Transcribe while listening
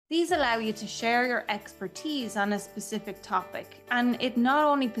These allow you to share your expertise on a specific topic, and it not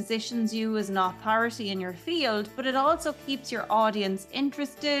only positions you as an authority in your field, but it also keeps your audience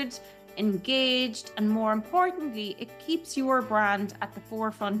interested, engaged, and more importantly, it keeps your brand at the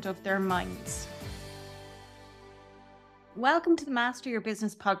forefront of their minds. Welcome to the Master Your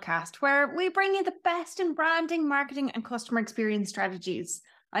Business podcast, where we bring you the best in branding, marketing, and customer experience strategies.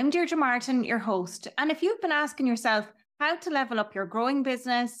 I'm Deirdre Martin, your host, and if you've been asking yourself how to level up your growing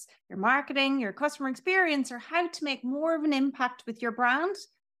business, your marketing, your customer experience, or how to make more of an impact with your brand,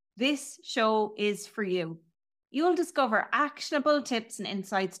 this show is for you. You'll discover actionable tips and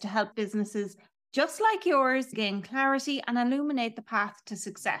insights to help businesses just like yours gain clarity and illuminate the path to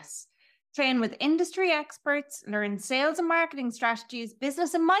success. Train with industry experts, learn sales and marketing strategies,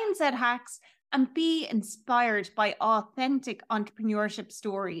 business and mindset hacks, and be inspired by authentic entrepreneurship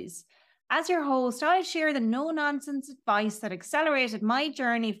stories. As your host, I'll share the no-nonsense advice that accelerated my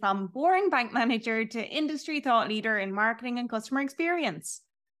journey from boring bank manager to industry thought leader in marketing and customer experience.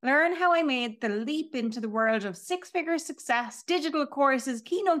 Learn how I made the leap into the world of six-figure success, digital courses,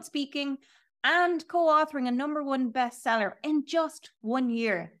 keynote speaking, and co-authoring a #1 bestseller in just 1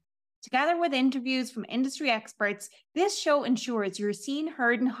 year. Together with interviews from industry experts, this show ensures you're seen,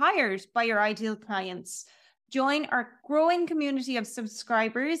 heard, and hired by your ideal clients. Join our growing community of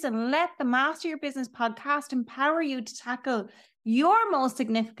subscribers and let the Master Your Business podcast empower you to tackle your most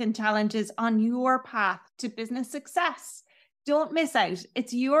significant challenges on your path to business success. Don't miss out.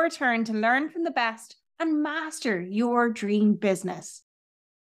 It's your turn to learn from the best and master your dream business.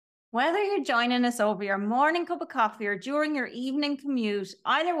 Whether you're joining us over your morning cup of coffee or during your evening commute,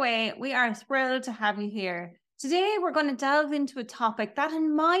 either way, we are thrilled to have you here. Today, we're going to delve into a topic that,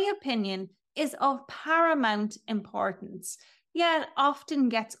 in my opinion, is of paramount importance, yet often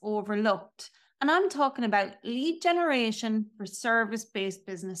gets overlooked. And I'm talking about lead generation for service-based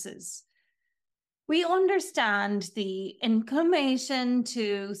businesses. We understand the inclination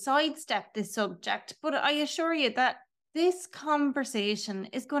to sidestep this subject, but I assure you that this conversation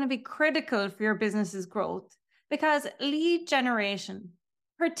is going to be critical for your business's growth, because lead generation,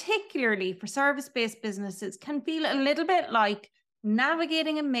 particularly for service-based businesses, can feel a little bit like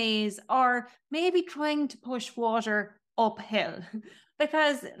navigating a maze or maybe trying to push water uphill.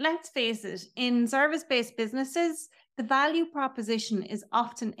 Because let's face it, in service-based businesses, the value proposition is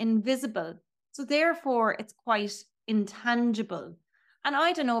often invisible. So therefore, it's quite intangible. And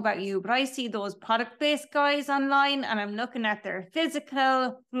I don't know about you, but I see those product-based guys online and I'm looking at their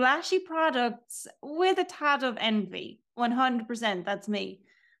physical, flashy products with a tad of envy. 100%, that's me.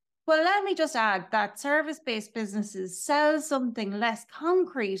 Well, let me just add that service-based businesses sell something less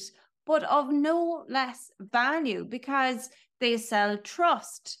concrete, but of no less value, because they sell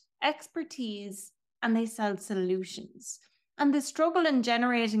trust, expertise, and they sell solutions. And the struggle in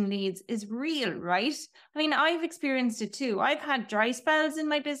generating leads is real, right? I mean, I've experienced it too. I've had dry spells in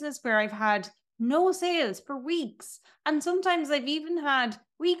my business where I've had no sales for weeks. And sometimes I've even had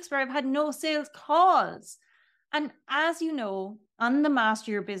weeks where I've had no sales calls. And as you know, on the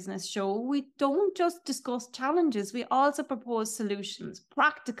Master Your Business show, we don't just discuss challenges, we also propose solutions,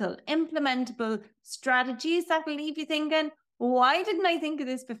 practical, implementable strategies that will leave you thinking, why didn't I think of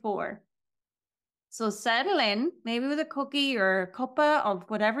this before? So settle in, maybe with a cookie or a cuppa of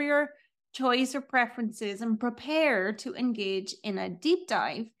whatever your choice or preference is, and prepare to engage in a deep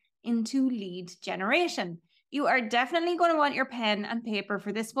dive into lead generation. You are definitely going to want your pen and paper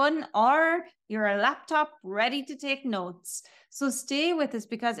for this one, or your laptop ready to take notes. So stay with us,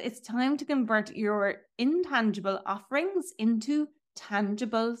 because it's time to convert your intangible offerings into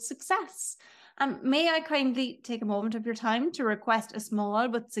tangible success. May I kindly take a moment of your time to request a small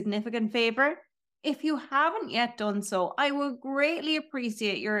but significant favor? If you haven't yet done so, I will greatly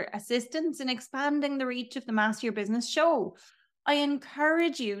appreciate your assistance in expanding the reach of the Master Your Business show. I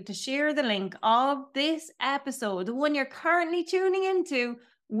encourage you to share the link of this episode, the one you're currently tuning into,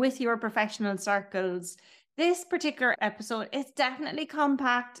 with your professional circles. This particular episode is definitely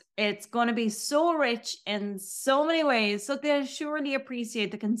compact. It's going to be so rich in so many ways, so they'll surely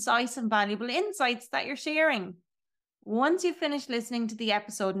appreciate the concise and valuable insights that you're sharing. Once you've finished listening to the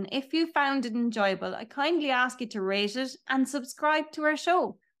episode, and if you found it enjoyable, I kindly ask you to rate it and subscribe to our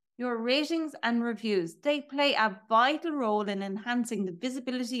show. Your ratings and reviews, they play a vital role in enhancing the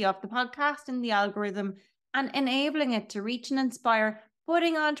visibility of the podcast in the algorithm and enabling it to reach and inspire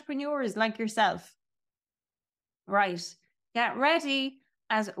budding entrepreneurs like yourself. Right, get ready,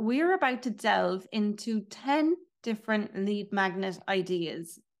 as we're about to delve into 10 different lead magnet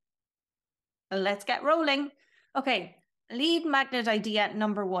ideas. Let's get rolling. Okay, lead magnet idea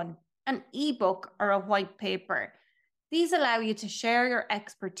number 1, an ebook or a white paper. These allow you to share your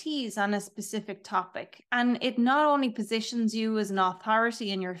expertise on a specific topic, and it not only positions you as an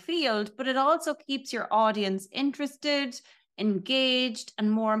authority in your field, but it also keeps your audience interested, engaged,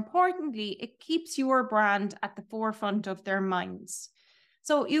 and more importantly, it keeps your brand at the forefront of their minds.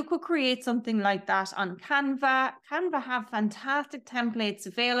 So you could create something like that on Canva. Canva have fantastic templates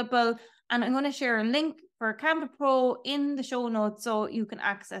available, and I'm going to share a link for Canva Pro in the show notes so you can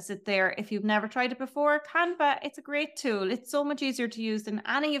access it there. If you've never tried it before, Canva, it's a great tool. It's so much easier to use than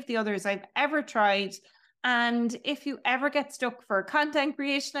any of the others I've ever tried. And if you ever get stuck for content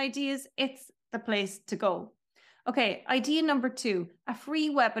creation ideas, it's the place to go. Okay, idea number 2, a free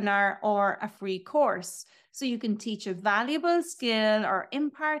webinar or a free course. So you can teach a valuable skill or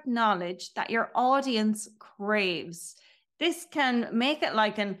impart knowledge that your audience craves. This can make it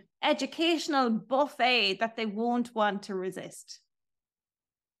like an educational buffet that they won't want to resist.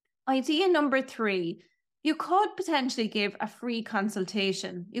 Idea number 3, you could potentially give a free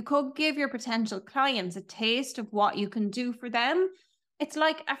consultation. You could give your potential clients a taste of what you can do for them. It's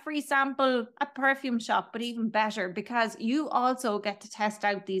like a free sample at perfume shop, but even better because you also get to test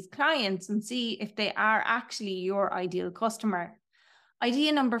out these clients and see if they are actually your ideal customer.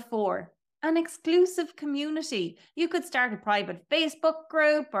 Idea number 4, an exclusive community. You could start a private Facebook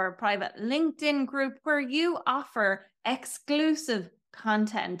group or a private LinkedIn group where you offer exclusive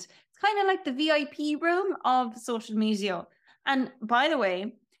content. It's kind of like the VIP room of social media. And by the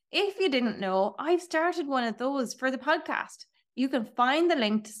way, if you didn't know, I've started one of those for the podcast. You can find the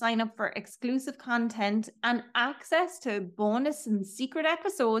link to sign up for exclusive content and access to bonus and secret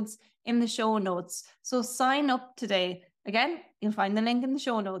episodes in the show notes. So sign up today. Again, you'll find the link in the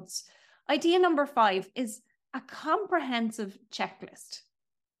show notes. Idea number 5 is a comprehensive checklist.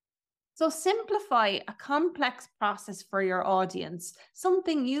 So simplify a complex process for your audience,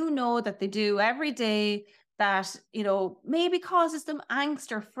 something you know that they do every day that, maybe causes them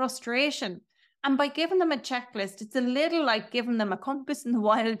angst or frustration. And by giving them a checklist, it's a little like giving them a compass in the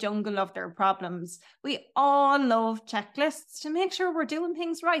wild jungle of their problems. We all love checklists to make sure we're doing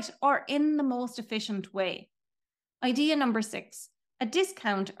things right or in the most efficient way. Idea number 6, a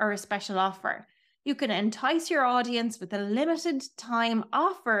discount or a special offer. You can entice your audience with a limited time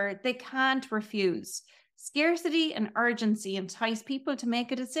offer they can't refuse. Scarcity and urgency entice people to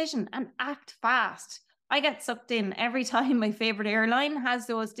make a decision and act fast. I get sucked in every time my favorite airline has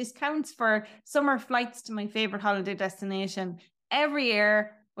those discounts for summer flights to my favorite holiday destination. Every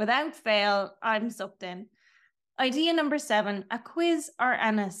year, without fail, I'm sucked in. Idea number 7, a quiz or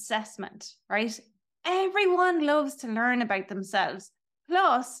an assessment, right? Everyone loves to learn about themselves.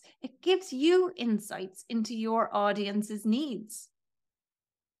 Plus, it gives you insights into your audience's needs.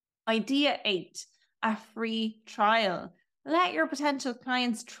 Idea 8, a free trial. Let your potential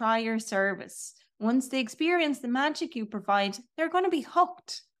clients try your service. Once they experience the magic you provide, they're going to be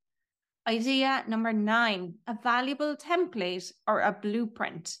hooked. Idea number 9, a valuable template or a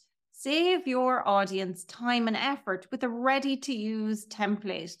blueprint. Save your audience time and effort with a ready-to-use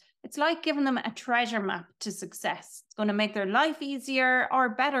template. It's like giving them a treasure map to success. It's going to make their life easier or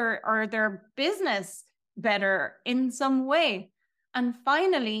better or their business better in some way. And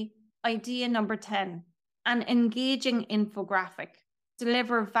finally, idea number 10, an engaging infographic.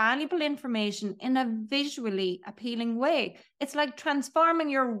 Deliver valuable information in a visually appealing way. It's like transforming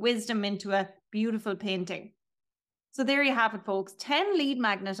your wisdom into a beautiful painting. So there you have it, folks. 10 lead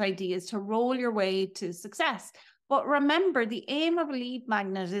magnet ideas to roll your way to success. But remember, the aim of a lead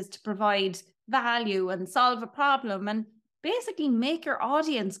magnet is to provide value and solve a problem and basically make your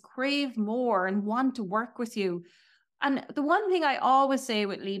audience crave more and want to work with you. And the one thing I always say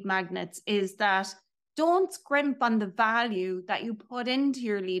with lead magnets is that don't scrimp on the value that you put into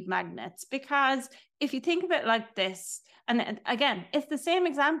your lead magnets, because if you think of it like this, and again, it's the same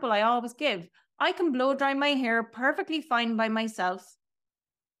example I always give. I can blow dry my hair perfectly fine by myself.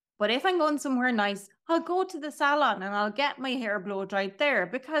 But if I'm going somewhere nice, I'll go to the salon and I'll get my hair blow dried there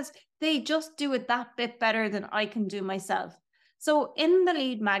because they just do it that bit better than I can do myself. So in the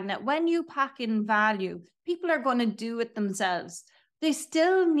lead magnet, when you pack in value, people are going to do it themselves. They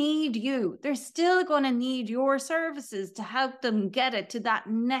still need you. They're still going to need your services to help them get it to that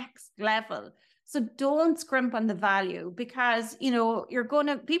next level. So don't scrimp on the value because,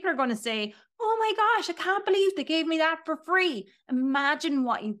 people are going to say, oh my gosh, I can't believe they gave me that for free. Imagine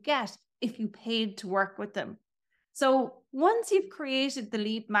what you get if you paid to work with them. So once you've created the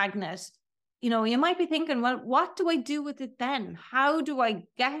lead magnet, you might be thinking, well, what do I do with it then? How do I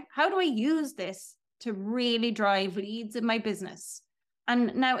use this to really drive leads in my business?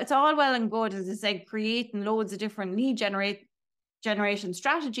 And now it's all well and good, as I said, creating loads of different lead generation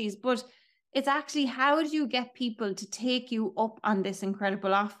strategies, but It's actually, how do you get people to take you up on this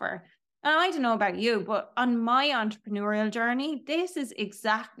incredible offer? And I don't know about you, but on my entrepreneurial journey, this is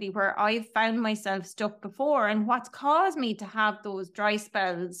exactly where I've found myself stuck before and what's caused me to have those dry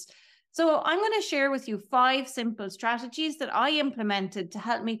spells. So I'm going to share with you 5 simple strategies that I implemented to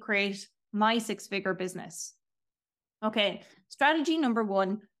help me create my 6-figure business. Okay, strategy number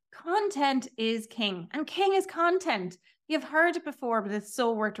 1, content is king, and king is content. You've heard it before, but it's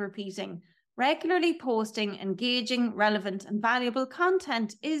so worth repeating. Regularly posting engaging, relevant, and valuable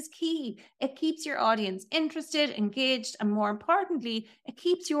content is key. It keeps your audience interested, engaged, and more importantly, it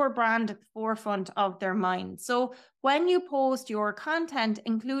keeps your brand at the forefront of their mind. So when you post your content,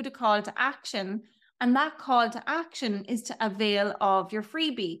 include a call to action, and that call to action is to avail of your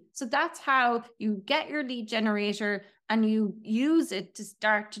freebie. So that's how you get your lead generator and you use it to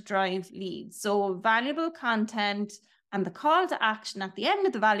start to drive leads. So valuable content, and the call to action at the end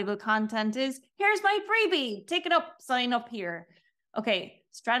of the valuable content is, here's my freebie, take it up, sign up here. Okay,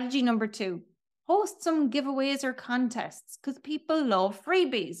 strategy number 2, host some giveaways or contests, because people love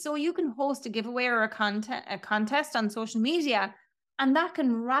freebies. So you can host a giveaway or a contest on social media, and that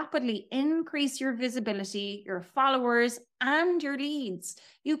can rapidly increase your visibility, your followers, and your leads.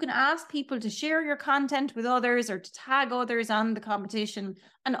 You can ask people to share your content with others or to tag others on the competition.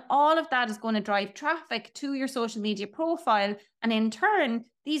 And all of that is going to drive traffic to your social media profile. And in turn,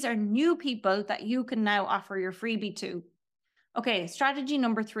 these are new people that you can now offer your freebie to. Okay, strategy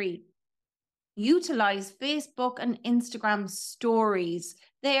number 3. Utilize Facebook and Instagram stories.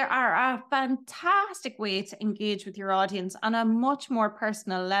 They are a fantastic way to engage with your audience on a much more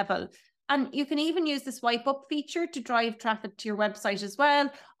personal level. And you can even use the swipe up feature to drive traffic to your website as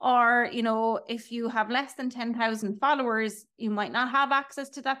well. Or, if you have less than 10,000 followers, you might not have access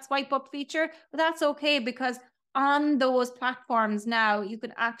to that swipe up feature, but that's okay, because on those platforms now, you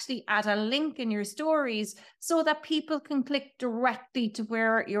can actually add a link in your stories so that people can click directly to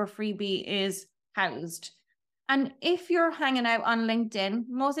where your freebie is housed. And if you're hanging out on LinkedIn,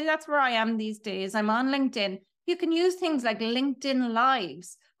 mostly that's where I am these days, I'm on LinkedIn, you can use things like LinkedIn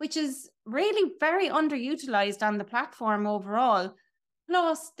Lives, which is really very underutilized on the platform overall.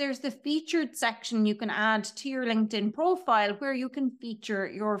 Plus, there's the featured section you can add to your LinkedIn profile where you can feature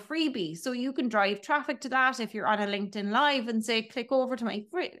your freebie. So you can drive traffic to that if you're on a LinkedIn Live and say, click over to my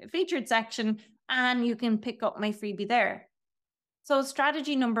featured section and you can pick up my freebie there. So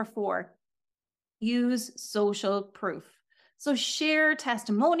strategy number 4, use social proof. So share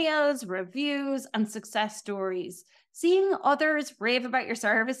testimonials, reviews, and success stories. Seeing others rave about your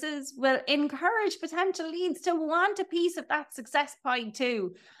services will encourage potential leads to want a piece of that success pie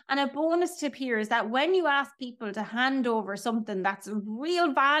too. And a bonus tip here is that when you ask people to hand over something that's of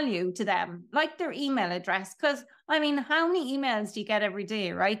real value to them, like their email address, because how many emails do you get every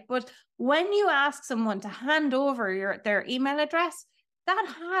day, right? But when you ask someone to hand over their email address,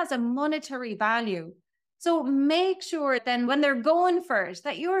 that has a monetary value. So make sure then when they're going for it,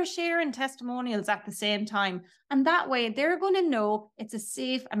 that you're sharing testimonials at the same time. And that way they're going to know it's a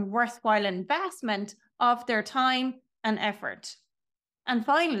safe and worthwhile investment of their time and effort. And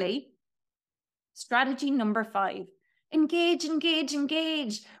finally, strategy number 5,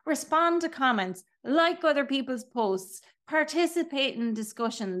 engage. Respond to comments, like other people's posts, participate in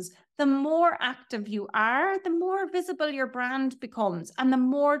discussions. The more active you are, the more visible your brand becomes and the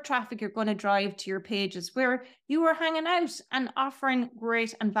more traffic you're going to drive to your pages where you are hanging out and offering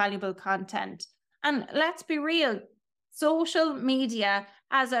great and valuable content. And let's be real, social media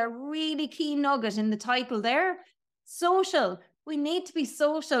has a really key nugget in the title there. Social. We need to be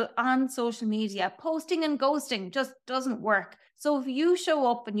social on social media. Posting and ghosting just doesn't work. So if you show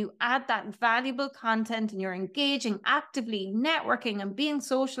up and you add that valuable content and you're engaging actively, networking and being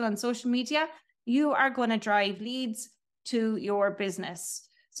social on social media, you are going to drive leads to your business.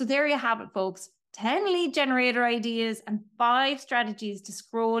 So there you have it, folks. 10 lead generator ideas and 5 strategies to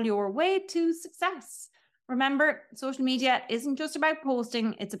scroll your way to success. Remember, social media isn't just about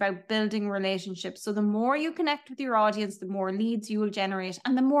posting, it's about building relationships. So the more you connect with your audience, the more leads you will generate,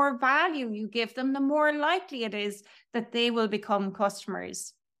 and the more value you give them, the more likely it is that they will become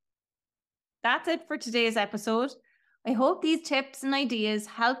customers. That's it for today's episode. I hope these tips and ideas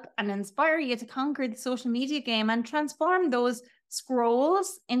help and inspire you to conquer the social media game and transform those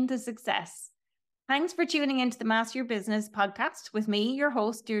scrolls into success. Thanks for tuning into the Master Your Business podcast with me, your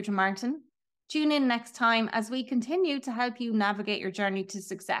host, Deirdre Martin. Tune in next time as we continue to help you navigate your journey to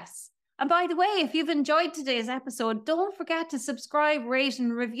success. And by the way, if you've enjoyed today's episode, don't forget to subscribe, rate,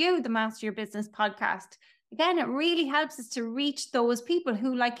 and review the Master Your Business podcast. Again, it really helps us to reach those people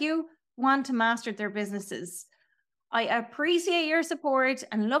who, like you, want to master their businesses. I appreciate your support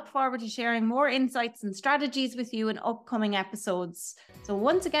and look forward to sharing more insights and strategies with you in upcoming episodes. So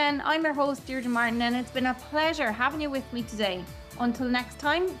once again, I'm your host, Deirdre Martin, and it's been a pleasure having you with me today. Until next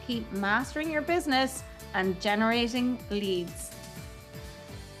time, keep mastering your business and generating leads.